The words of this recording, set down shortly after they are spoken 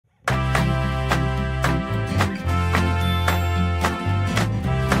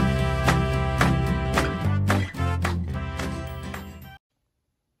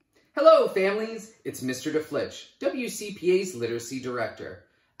families, it's Mr. DeFlitch, WCPA's Literacy Director,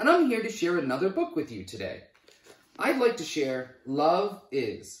 and I'm here to share another book with you today. I'd like to share Love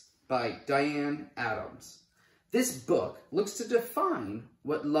Is by Diane Adams. This book looks to define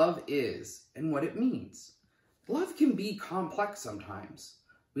what love is and what it means. Love can be complex sometimes.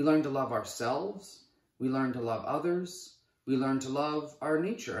 We learn to love ourselves, we learn to love others, we learn to love our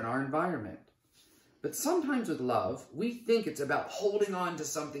nature and our environment. But sometimes with love, we think it's about holding on to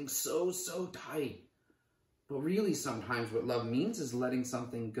something so tight. But really sometimes what love means is letting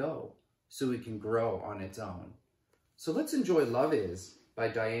something go so we can grow on its own. So let's enjoy Love Is by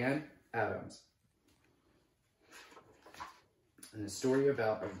Diane Adams. And a story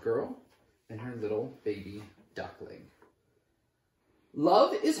about a girl and her little baby duckling.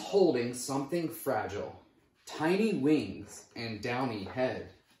 Love is holding something fragile, tiny wings and downy head.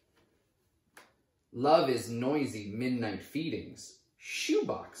 Love is noisy midnight feedings,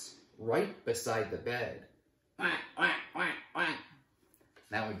 shoebox right beside the bed. Quack, quack, quack, quack.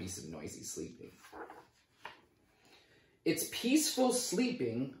 That would be some noisy sleeping. It's peaceful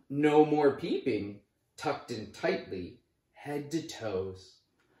sleeping, no more peeping, tucked in tightly, head to toes.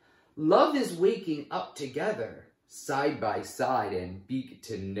 Love is waking up together, side by side and beak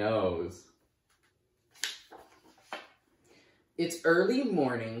to nose. It's early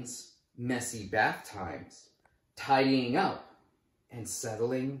mornings, messy bath times, tidying up and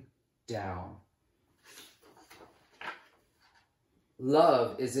settling down.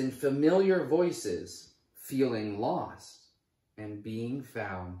 Love is in familiar voices, feeling lost and being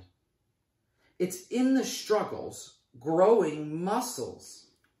found. It's in the struggles, growing muscles.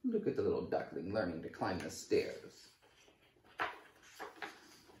 Look at the little duckling learning to climb the stairs.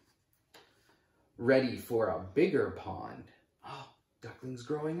 Ready for a bigger pond. Oh, duckling's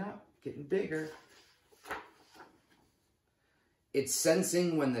growing up, getting bigger. It's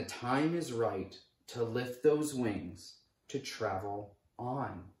sensing when the time is right to lift those wings to travel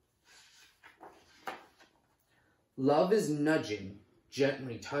on. Love is nudging,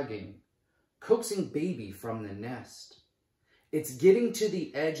 gently tugging, coaxing baby from the nest. It's getting to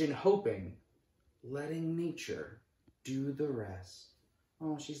the edge and hoping, letting nature do the rest.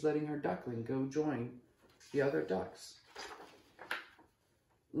 Oh, she's letting her duckling go join the other ducks.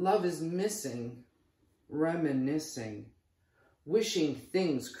 Love is missing, reminiscing, wishing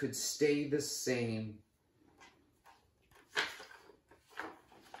things could stay the same.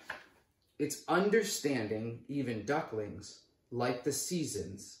 It's understanding even ducklings, like the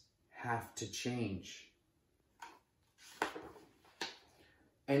seasons, have to change.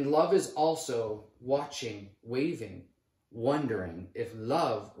 And love is also watching, waving, wondering if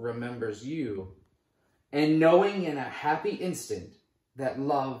love remembers you, and knowing in a happy instant that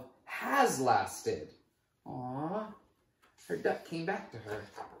love has lasted. Aww, her duck came back to her.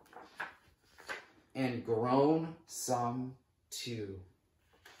 And grown some too.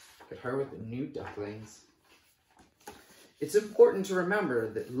 Look at her with the new ducklings. It's important to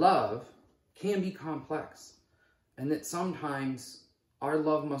remember that love can be complex, and that sometimes our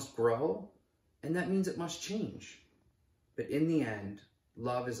love must grow, and that means it must change. But in the end,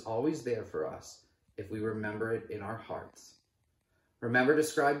 love is always there for us if we remember it in our hearts. Remember to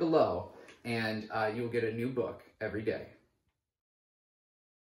subscribe below, and you'll get a new book every day.